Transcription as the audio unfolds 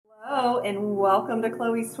Hello and welcome to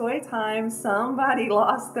Chloe's Toy Time. Somebody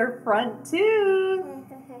lost their front tooth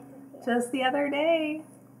just the other day.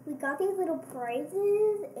 We got these little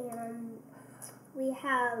prizes and we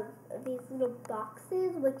have these little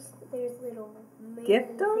boxes which there's little mini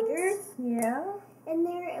Gift figures in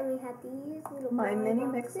there, and we have these little my Mini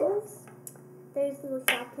Mixels. There's little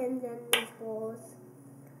Shopkins and these bowls.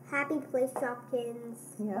 Happy Place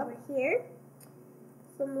Shopkins over here.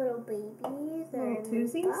 Some little babies that are in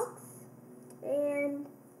this box. And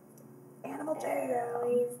Animal Jam.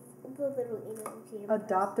 The little Animal Jam.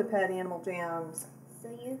 Adopt-a-Pet Animal Jams. So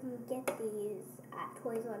you can get these at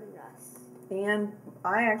Toys R Us. And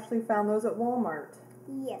I actually found those at Walmart.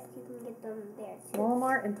 Yes, you can get them there too.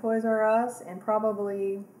 Walmart and Toys R Us and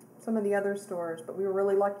probably some of the other stores. But we were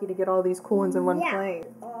really lucky to get all these cool ones in one place.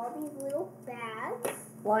 All these little bags.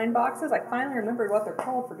 Blind boxes. I finally remembered what they're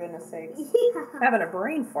called, for goodness sakes. Having a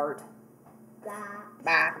brain fart.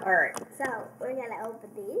 Bah. All right. So we're gonna open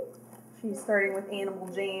these. She's starting with Animal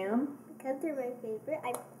Jam. Because they're my favorite.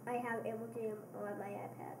 I have Animal Jam on my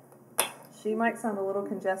iPad. She might sound a little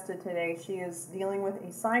congested today. She is dealing with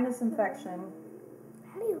a sinus infection.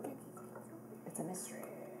 How do you get these things open? It's a mystery.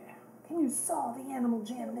 Can you solve the Animal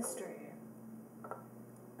Jam mystery?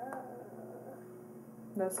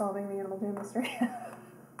 No solving the Animal Jam mystery.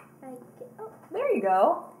 There you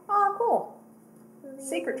go. Oh, cool.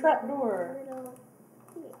 Secret trap door.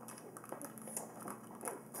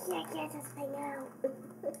 Can't get this thing out.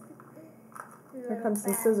 Here comes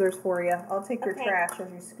some scissors for you. I'll take your trash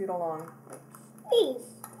as you scoot along.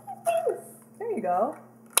 There you go.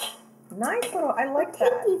 Nice little. I like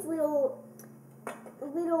that. These little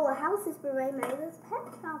houses for my little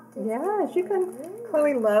pet shop. Yeah, she can.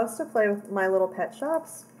 Chloe loves to play with My Little Pet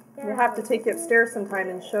Shops. We'll have to take you upstairs sometime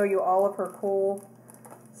and show you all of her cool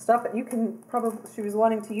stuff. You can probably. She was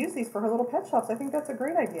wanting to use these for her little pet shops. I think that's a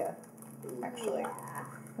great idea, actually. Yeah.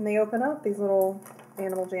 And they open up these little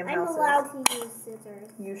Animal Jam houses. I'm allowed to use scissors.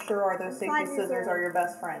 You sure are. Those safety scissors are your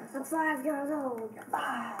best friends. I'm 5 years old.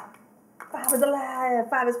 5. 5 is alive.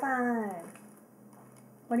 5 is fine.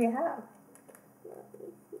 What do you have?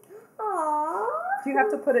 Aww. Do you have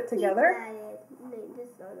to put it together? No,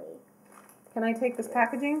 Can I take this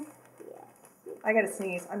packaging? Yes. I gotta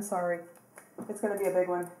sneeze. I'm sorry. It's gonna be a big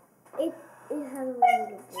one. It has a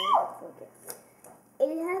little bowl. It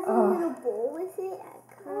has a little bowl with it.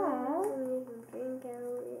 You can drink out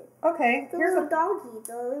of it. Okay. It's a little doggy. It's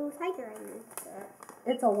a little tiger.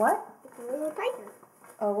 It's a what? It's a little tiger.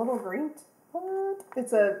 A little green? What?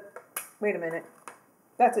 It's a... Wait a minute.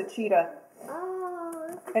 That's a cheetah.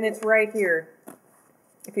 Oh. And it's right here.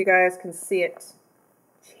 If you guys can see it.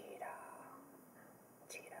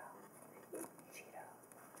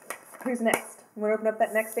 Who's next? You want to open up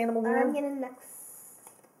that next Animal Jam? I'm going to next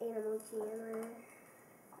Animal Jam.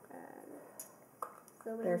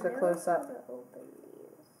 So there's a close-up.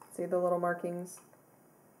 See the little markings?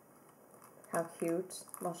 How cute.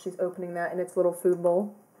 While she's opening that in its little food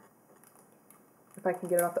bowl. If I can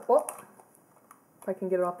get it off the... Oh! If I can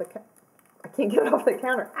get it off the... I can't get it off the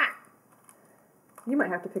counter. Ah! You might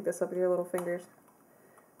have to pick this up with your little fingers.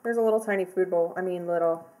 There's a little tiny food bowl. I mean,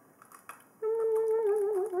 little...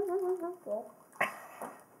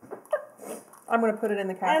 I'm going to put it in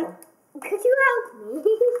the castle. Could you help me?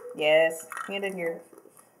 Yes. Hand it here.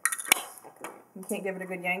 You can't give it a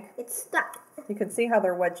good yank? It's stuck. You can see how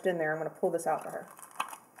they're wedged in there. I'm going to pull this out for her.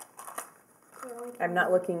 I'm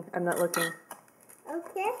not looking. I'm not looking.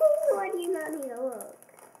 Okay. Why do you not need to look?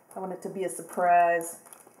 I want it to be a surprise.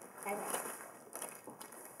 Okay.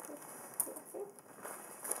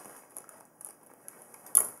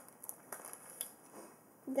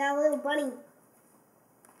 Got a little bunny.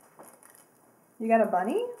 You got a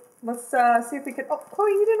bunny? Let's see if we can... Oh, Chloe,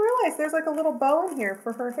 you didn't realize there's like a little bow in here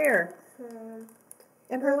for her hair.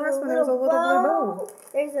 In her last one, there was a little blue bow.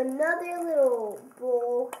 There's another little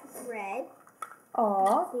bowl. It's red.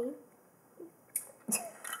 Aw. See?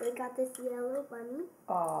 We got this yellow bunny.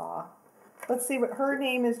 Aw. Let's see what... Her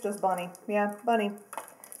name is just Bunny. Yeah, Bunny.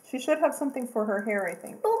 She should have something for her hair, I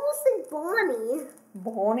think. Almost like Bonnie.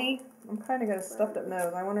 Bonnie? I'm kind of got a stuffed up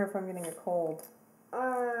nose. I wonder if I'm getting a cold.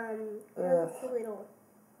 That's a little...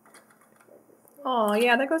 Oh,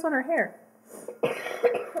 yeah, that goes on her hair. Yeah.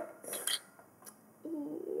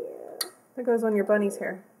 That goes on your bunny's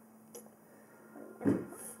hair.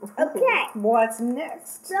 Okay. What's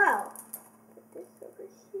next? So, put this over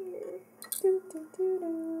here.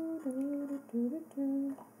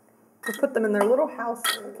 We'll put them in their little house.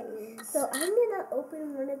 Okay. So, I'm going to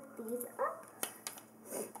open one of these up.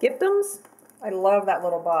 Gift Ems? I love that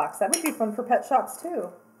little box. That would be fun for pet shops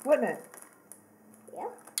too, wouldn't it? Yeah.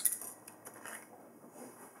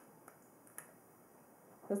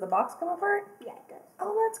 Does the box come apart? Yeah, it does.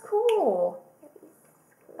 Oh, that's cool.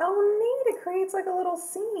 Oh, neat. It creates like a little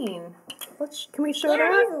scene. Can we show that?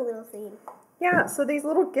 Yeah, it is a little scene. Yeah, so these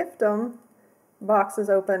little gift boxes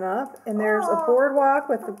open up, and there's a boardwalk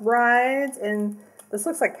with rides, and this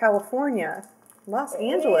looks like California. Los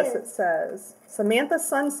Angeles, it says. Samantha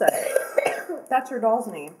Sunset. That's your doll's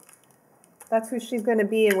name. That's who she's going to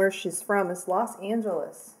be and where she's from is Los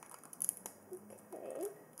Angeles. Okay.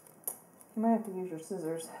 You might have to use your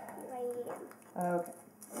scissors. I am. Okay.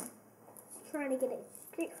 Trying to get it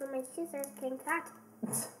straight from my scissors can cut.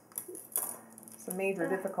 Some major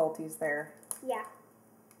difficulties there. Yeah.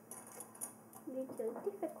 Major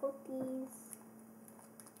difficulties.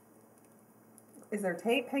 Is there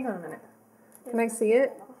tape? Hang on a minute. Can I see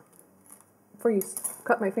it? Before you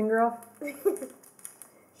cut my finger off?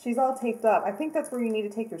 She's all taped up. I think that's where you need to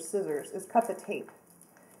take your scissors, is cut the tape.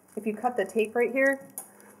 If you cut the tape right here,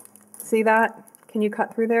 see that? Can you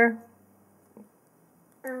cut through there?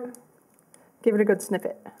 Give it a good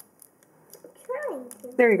snippet. I'm trying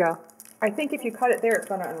to. There you go. I think if you cut it there, it's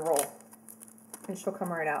going to unroll. And she'll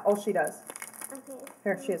come right out. Oh, she does. Okay.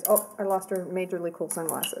 Here she is. Oh, I lost her majorly cool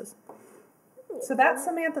sunglasses. So that's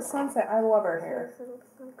Samantha Sunset. I love her hair.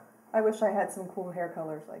 I wish I had some cool hair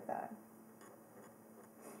colors like that.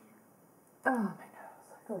 Oh, my nose.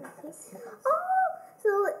 I feel like I got sniffles. Oh, so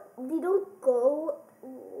they don't go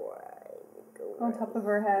On top of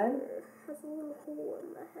her head? Has a little hole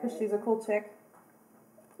in the head. Because she's a cool chick.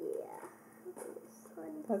 Yeah.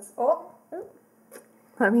 That's,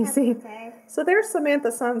 let me see. Okay. So there's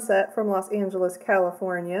Samantha Sunset from Los Angeles,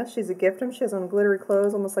 California. She's a giftem. She has on glittery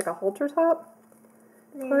clothes, almost like a halter top.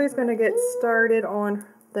 Chloe's going to get started on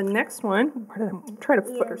the next one. Try to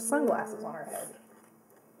put her sunglasses on her head.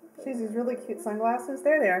 She has these really cute sunglasses.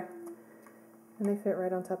 There they are. And they fit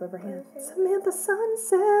right on top of her hand. Samantha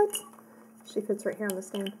Sunset. She fits right here on the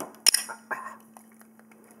stand.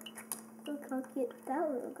 Look how cute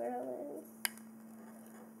that little girl is.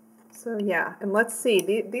 So yeah, and let's see.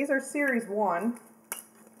 These are series 1.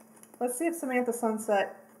 Let's see if Samantha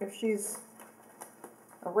Sunset, if she's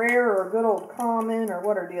a rare or a good old common or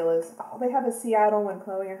what her deal is. Oh, they have a Seattle one,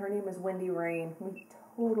 Chloe, and her name is Windy Rain. We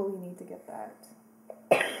totally need to get that.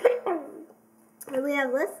 And we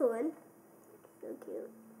have this one. So cute.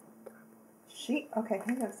 Okay,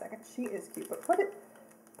 hang on a second. She is cute, but put it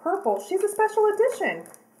purple. She's a special edition.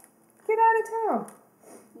 Get out of town.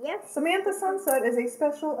 Yep. Samantha Sunset is a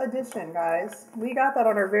special edition, guys. We got that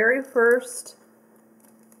on our very first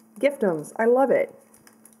Giftems. I love it.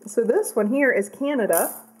 So this one here is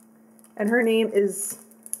Canada, and her name is,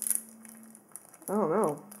 I don't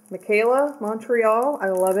know, Michaela, Montreal. I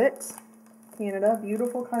love it. Canada,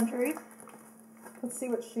 beautiful country. Let's see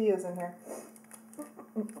what she is in here.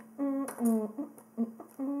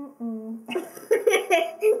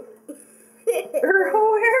 Her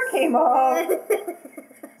whole hair came off.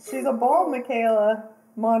 She's a bald Michaela,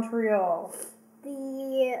 Montreal.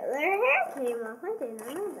 Their hair came off. I did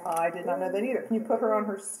not know that. I did not know that either. Can you put her on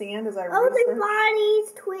her stand as I read? Oh, the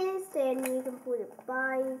bodies twist and you can put your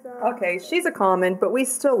bodies on. Okay, she's a common, but we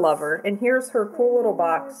still love her. And here's her cool little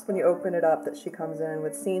box when you open it up that she comes in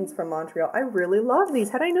with scenes from Montreal. I really love these.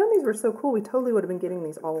 Had I known these were so cool, we totally would have been getting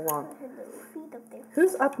these all along.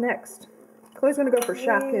 Who's up next? Chloe's going to go for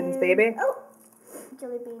Shopkins, baby. Oh,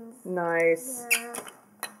 jelly beans. Nice. Yeah.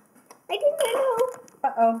 I think I know.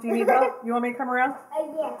 Uh-oh, do you need help? You want me to come around?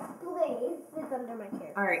 Yes, please. It's under my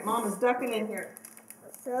chair. All right, Mom is ducking in here.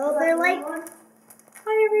 So they're like...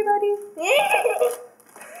 Hi, everybody.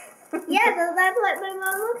 Yeah, so that's what my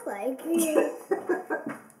mom looks like.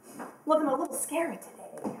 Looking a little scary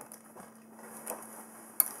today.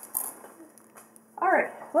 All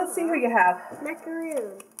right, let's see who you have.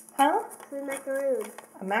 Macaroon. Huh? It's a macaroon.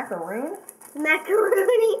 A macaroon?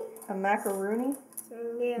 Macaroni. A macaroni?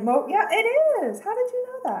 Yeah. Yeah, it is. How did you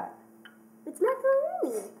know that? It's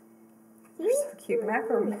macaroni. You're so cute.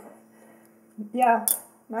 Macaroni. Yeah,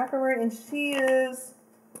 macaroni. And she is...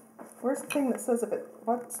 Where's the thing that says if it...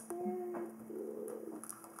 What?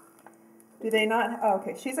 Do they not... Oh,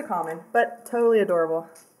 okay, she's a common, but totally adorable.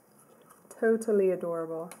 Totally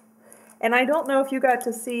adorable. And I don't know if you got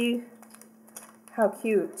to see how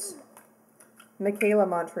cute Michaela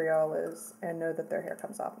Montreal is and know that their hair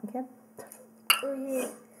comes off. Okay?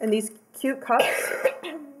 And these cute cups.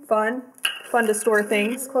 Fun to store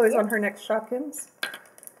things. Chloe's on her next Shopkins.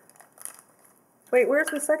 Wait, where's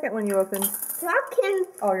the second one you opened? Shopkins.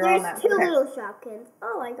 Oh, you're on that. There's two Okay. little Shopkins.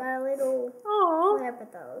 Oh, I got a little... Aww. Whatever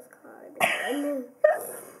those called.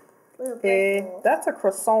 Little purple. That's a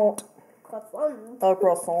croissant. Croissant. A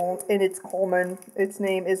croissant. And it's common. Its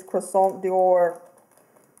name is Croissant d'Or.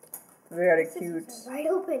 Very cute. Wide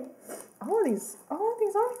open. All of these are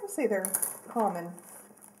going to say they're common.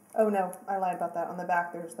 Oh no, I lied about that. On the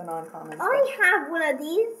back there's the non-common. I have one of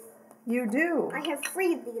these. You do. I have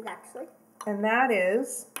 3 of these actually. And that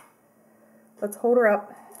is, let's hold her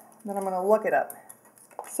up, then I'm going to look it up.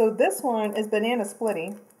 So this one is Banana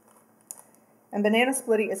Splitty. And Banana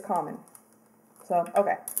Splitty is common. So,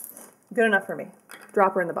 okay. Good enough for me.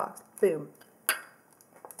 Drop her in the box. Boom.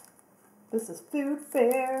 This is Food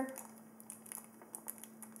Fair.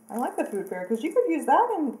 I like the Food Fair because you could use that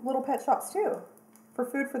in little pet shops too. For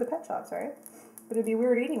food for the pet shops, right? But it'd be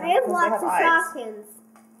weird eating them. I have lots of Shopkins.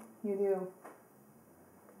 You do.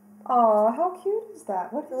 Oh, how cute is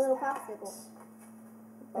that? What is a little that? popsicle.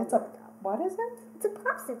 It's a, what is it? It's a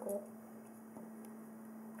popsicle.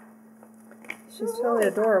 She's totally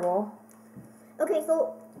adorable. Okay,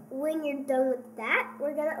 so when you're done with that,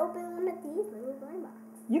 we're going to open one of these little blind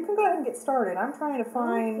boxes. You can go ahead and get started. I'm trying to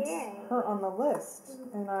find her on the list,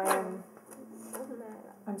 and I'm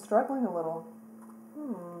struggling a little.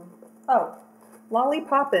 Oh,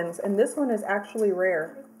 Lollipoppins, and this one is actually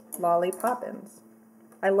rare. Lollipoppins.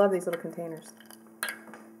 I love these little containers.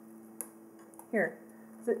 Here.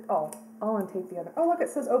 Is it? Oh, I'll untape the other. Oh, look, it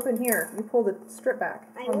says open here. You pull the strip back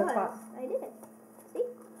on the top. I did. See?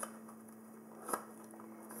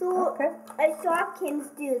 So, as Shopkins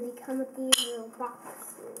do, they come with these little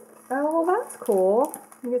boxes. Oh, well, that's cool.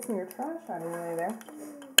 You get some of your trash out of your way there.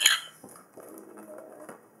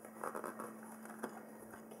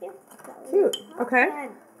 Cute. Okay. I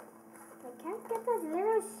can't get that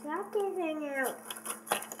little Shopkins thing out.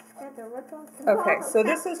 Okay, so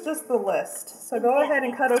this is just the list. So go ahead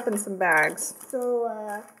and cut open some bags. So,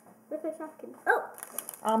 where's my Shopkins? Oh!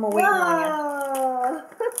 I'm waiting on you.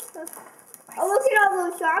 Oh, look at all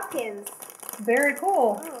those Shopkins. Very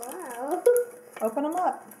cool. Oh, wow. Open them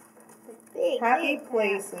up. Happy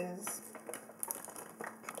Places.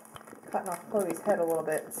 Cutting off Chloe's head a little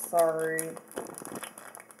bit. Sorry.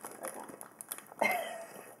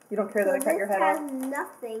 You don't care that I cut your head off? It has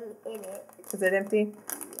nothing in it. Is it empty?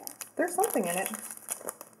 Yeah. There's something in it.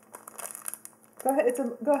 Go ahead.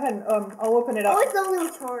 Go ahead. And, I'll open it up. Oh, it's a little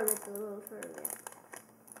charm. It's a little charm. Yeah.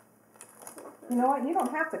 You know what? You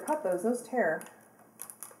don't have to cut those. Those tear.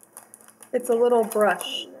 It's a little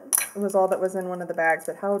brush. It was all that was in one of the bags,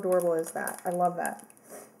 but how adorable is that? I love that.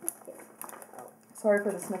 Sorry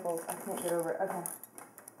for the sniffles. I can't get over it. Okay.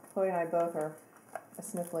 Chloe and I both are a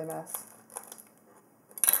sniffly mess.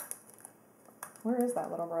 Where is that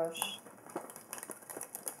little brush?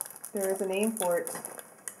 There is a name for it.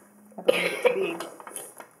 I believe it to be.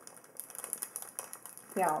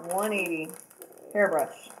 Yeah, 180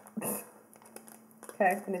 hairbrush.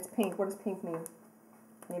 Okay, and it's pink. What does pink mean?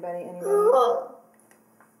 Anybody?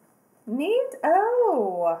 Neat.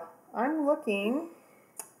 Oh, I'm looking.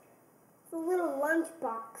 It's a little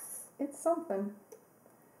lunchbox. It's something.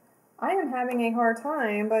 I am having a hard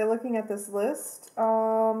time by looking at this list.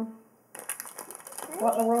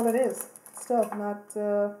 What in the world it is? Still not.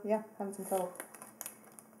 Yeah, having some trouble.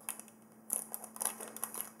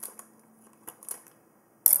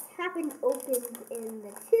 Haven't opened in the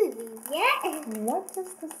Twozies yet. What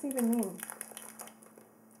does this even mean?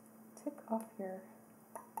 Tick off here.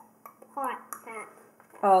 Pot hat.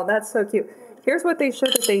 Oh, that's so cute. Here's what they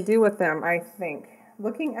showed that they do with them, I think.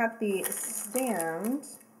 Looking at the stand.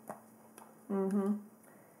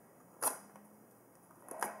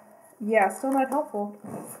 Yeah, still not helpful.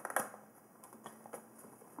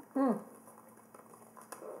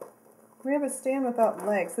 We have a stand without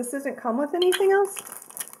legs. This doesn't come with anything else?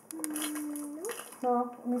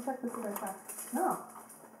 No. Let me check this other side. No.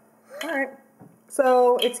 Alright.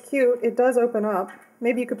 So, it's cute. It does open up.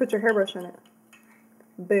 Maybe you could put your hairbrush in it.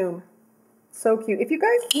 Boom. So cute. If you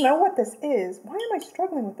guys know what this is, why am I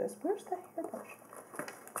struggling with this? Where's the hairbrush?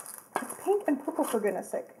 It's pink and purple, for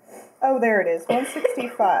goodness sake. Oh, there it is.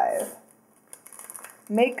 $165.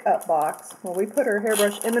 Makeup box. Well, we put her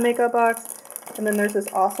hairbrush in the makeup box. And then there's this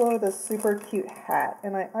super cute hat.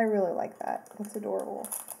 And I really like that. That's adorable.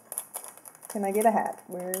 Can I get a hat?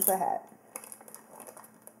 Where's the hat?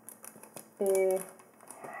 A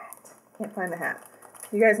hat. Can't find the hat.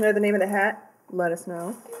 You guys know the name of the hat? Let us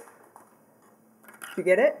know. Did you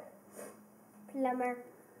get it? Plumber.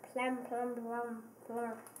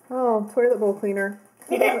 Plumber. Oh, toilet bowl cleaner.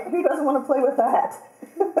 Who doesn't want to play with that?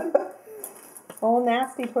 Oh,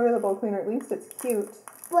 nasty toilet bowl cleaner. At least it's cute.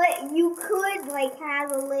 But you could, like,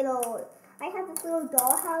 have a little... I have this little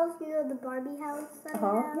dollhouse, you know, the Barbie house that I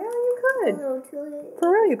have. Yeah, you could. A little toilet. For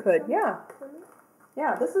real, you could, yeah.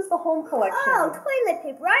 Yeah, this is the home collection. Oh, toilet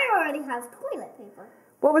paper. I already have toilet paper.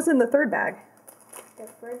 What was in the third bag? The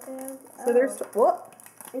third bag? So there's... Whoop.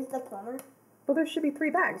 Is the plumber? Well, there should be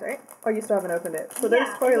 3 bags, right? Oh, you still haven't opened it. So there's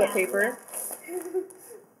toilet paper. Yeah.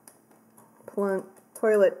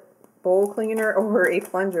 Toilet bowl cleaner or a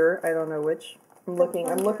plunger. I don't know which. I'm looking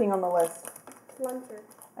on the list. Plunger.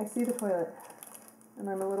 I see the toilet. And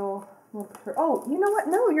I'm a little oh, you know what?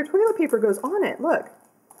 No, your toilet paper goes on it. Look.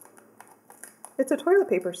 It's a toilet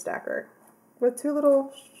paper stacker with 2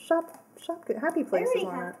 little happy places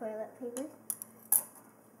on it. Toilet paper.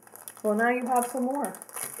 Well, now you have some more.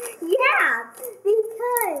 Yeah,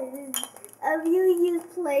 because you use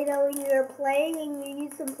Play-Doh when you're playing, and you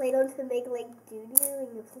use some Play-Doh to make like doo-doo,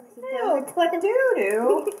 and you flush it down the toilet.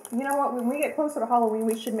 Doo-doo? You know what? When we get closer to Halloween,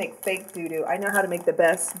 we should make fake doo-doo. I know how to make the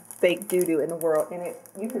best fake doo-doo in the world, and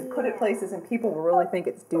you can put it places, and people will really think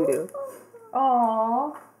it's doo-doo.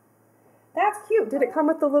 Aww. That's cute. Did it come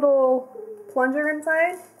with the little plunger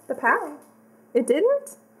inside the pack? It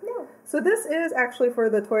didn't? No. So this is actually for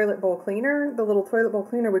the toilet bowl cleaner. The little toilet bowl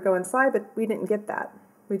cleaner would go inside, but we didn't get that.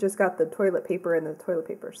 We just got the toilet paper and the toilet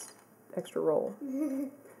paper's extra roll.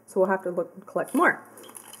 So we'll have to collect more.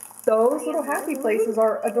 Those little happy places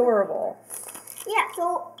are adorable. Yeah,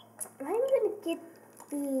 so I'm going to get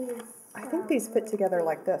these. I think these fit together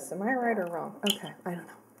like this. Am I right or wrong? Okay, I don't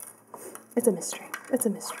know. It's a mystery. It's a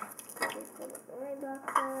mystery.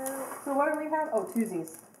 So what do we have? Oh,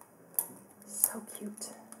 Twozies. So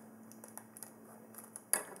cute.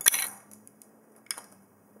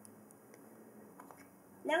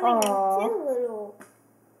 Now we have 2 little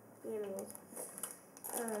animals.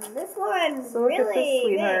 This one's so look really at this,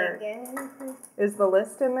 sweetheart. big. Is the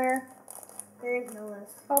list in there? There is no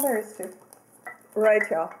list. Oh, there is 2. Right,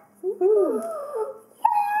 y'all. Woohoo!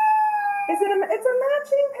 It's a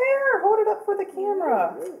matching pair. Hold it up for the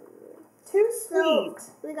camera. Too sweet.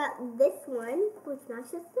 So, we got this one, which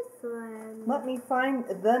matches this one. Let me find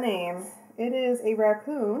the name. It is a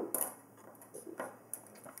raccoon.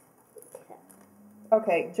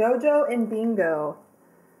 Okay, Jojo and Bingo.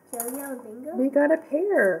 Jojo and Bingo? We got a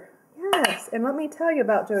pair. Yes, and let me tell you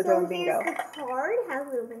about Jojo and Bingo. So here's the card. Has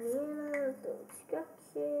little bananas, little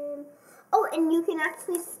instructions. Oh, and you can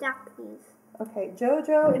actually stack these. Okay,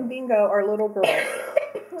 Jojo and Bingo are little girls.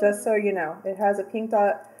 Just so you know. It has a pink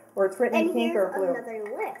dot, or it's written in pink or blue. And here's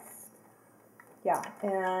another list. Yeah,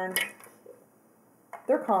 and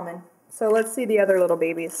they're common. So let's see the other little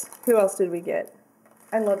babies. Who else did we get?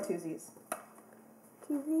 I love Twozies.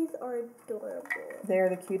 Twozies are adorable. They're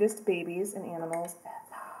the cutest babies and animals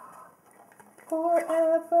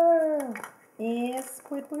forever. Yes,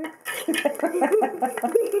 Squidward.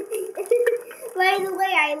 By the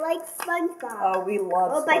way, I like SpongeBob. Oh, we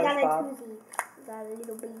love SpongeBob. I got a Twoozie. Got a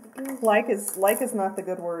little baby Twoozie. Like is not the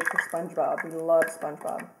good word for SpongeBob. We love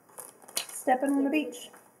SpongeBob. Stepping on the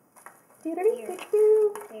beach. There.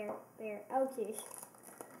 Okay.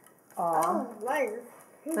 Aw. Oh, liar.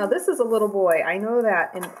 Now this is a little boy. I know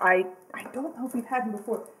that, and I don't know if we've had him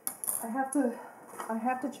before. I have to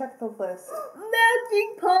check the list.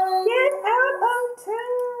 Matching pose. Get out of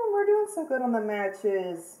town. We're doing so good on the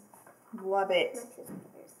matches. Love it.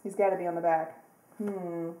 He's got to be on the back.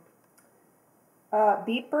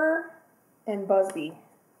 Beeper and Busby.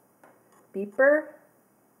 Beeper?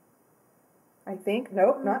 I think.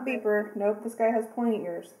 Nope, not Beeper. Nope, this guy has pointy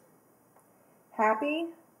ears.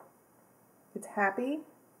 Happy. It's Happy.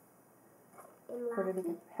 Where did he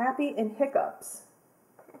go? Happy and Hiccups.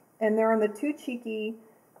 And they're on the too cheeky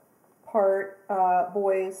part,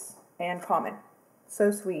 boys and common.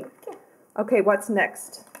 So sweet. Okay, what's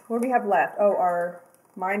next? What do we have left? Oh, our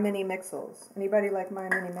My Mini Mixels. Anybody like My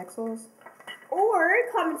Mini Mixels? Or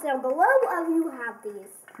comment down below if you have these.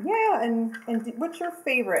 Yeah, and what's your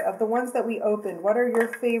favorite of the ones that we opened? What are your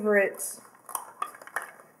favorites?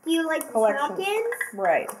 Do you like the Shopkins?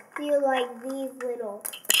 Right. Do you like these little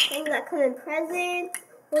things that come in presents?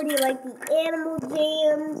 Or do you like the animal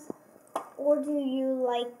jams? Or do you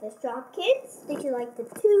like the Shopkins? Did you like the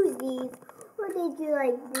Twozies? Or did you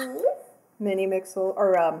like these? Mini Mixel,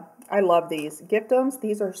 or I love these. Gift Ems,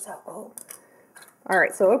 these are so cool. All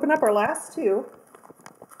right, so open up our last 2.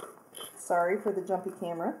 Sorry for the jumpy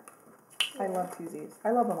camera. I love Twozies. I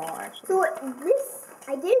love them all, actually. So this,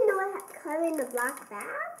 I didn't know it had come in a black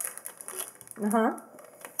bag. Uh-huh.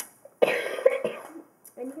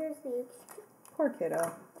 And here's the... Poor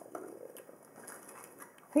kiddo.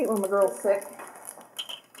 Hate when my girl's sick.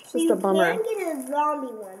 It's just a bummer. You can get a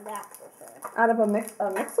zombie one, that's for sure. Out of a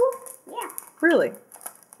Mixel? Yeah. Really?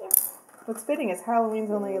 Yeah. What's fitting is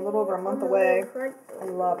Halloween's only a little over a month away. I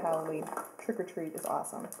love Halloween. Trick or treat is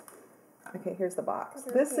awesome. Okay, here's the box.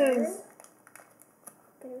 This is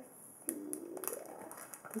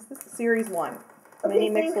Series 1. Mini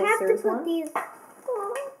Mixel Series 1.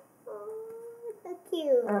 Oh, so cute.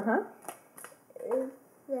 cute. Uh-huh.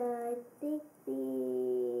 I think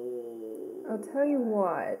I'll tell you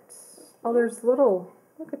what. Oh, there's little,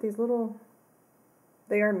 look at these little,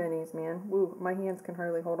 they are minis, man. Woo, my hands can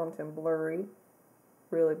hardly hold on to them. Blurry.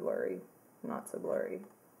 Really blurry. Not so blurry.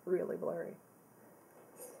 Really blurry.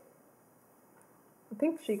 I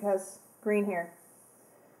think she has green hair.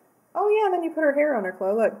 Oh yeah, and then you put her hair on her,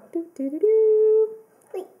 Chloe. Look. Do, do, do, do.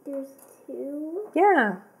 Wait, there's two?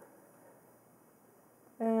 Yeah.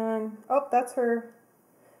 And, oh, that's her.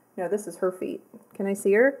 No, this is her feet. Can I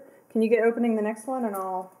see her? Can you get opening the next one and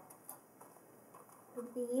I'll...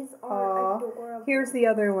 These are adorable. Here's the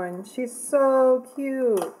other one. She's so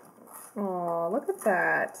cute. Aw, look at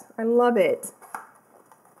that. I love it.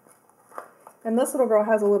 And this little girl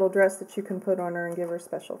has a little dress that you can put on her and give her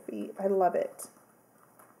special feet. I love it.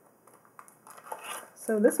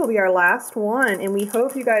 So this will be our last one, and we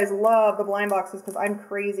hope you guys love the blind boxes because I'm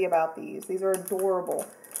crazy about these. These are adorable.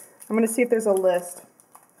 I'm going to see if there's a list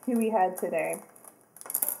who we had today.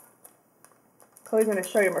 Chloe's going to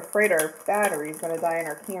show you. I'm afraid our battery is going to die in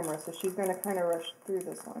our camera, so she's going to kind of rush through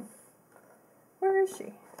this one. Where is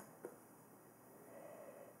she?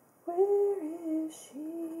 Where is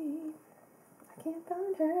she? I can't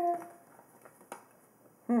find her.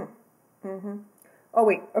 Oh,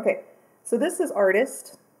 wait. Okay. So this is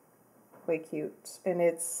Artist. Way cute. And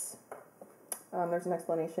it's, there's an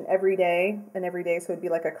explanation. Every day, and every day, so it'd be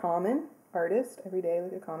like a common artist. Every day,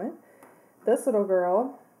 like a common. This little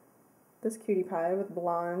girl, this cutie pie with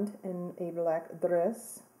blonde and a black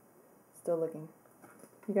dress. Still looking.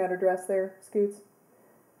 You got her dress there, Scoots?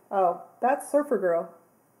 Oh, that's Surfer Girl.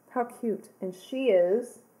 How cute. And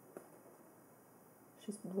she's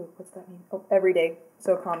blue. What's that mean? Oh, every day.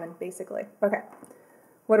 So common, basically. Okay.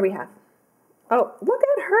 What do we have? Oh, look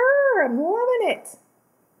at her. I'm loving it.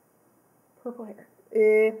 Purple hair.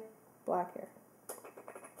 Black hair.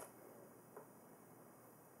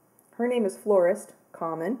 Her name is Florist.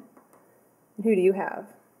 Common. And who do you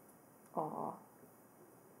have? Aw.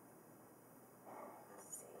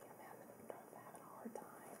 Let's see. I'm having a hard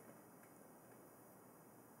time.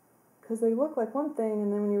 Because they look like one thing,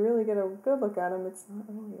 and then when you really get a good look at them, it's not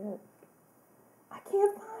really it. I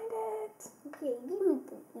can't find it. Okay, give me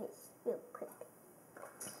this real quick.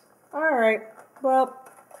 All right. Well,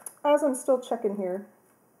 as I'm still checking here,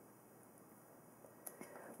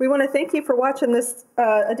 we want to thank you for watching this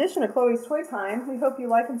edition of Chloe's Toy Time. We hope you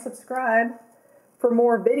like and subscribe for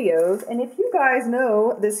more videos. And if you guys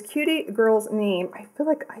know this cutie girl's name, I feel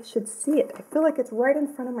like I should see it. I feel like it's right in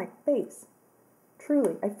front of my face.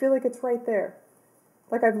 Truly, I feel like it's right there.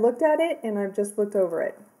 Like I've looked at it and I've just looked over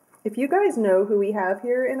it. If you guys know who we have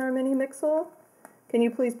here in our mini mixel, can you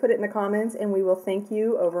please put it in the comments and we will thank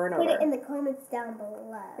you over and over. Put it in the comments down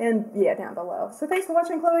below. And yeah, down below. So thanks for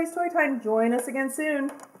watching Chloe's Toy Time. Join us again soon.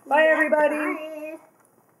 Bye, everybody. Bye.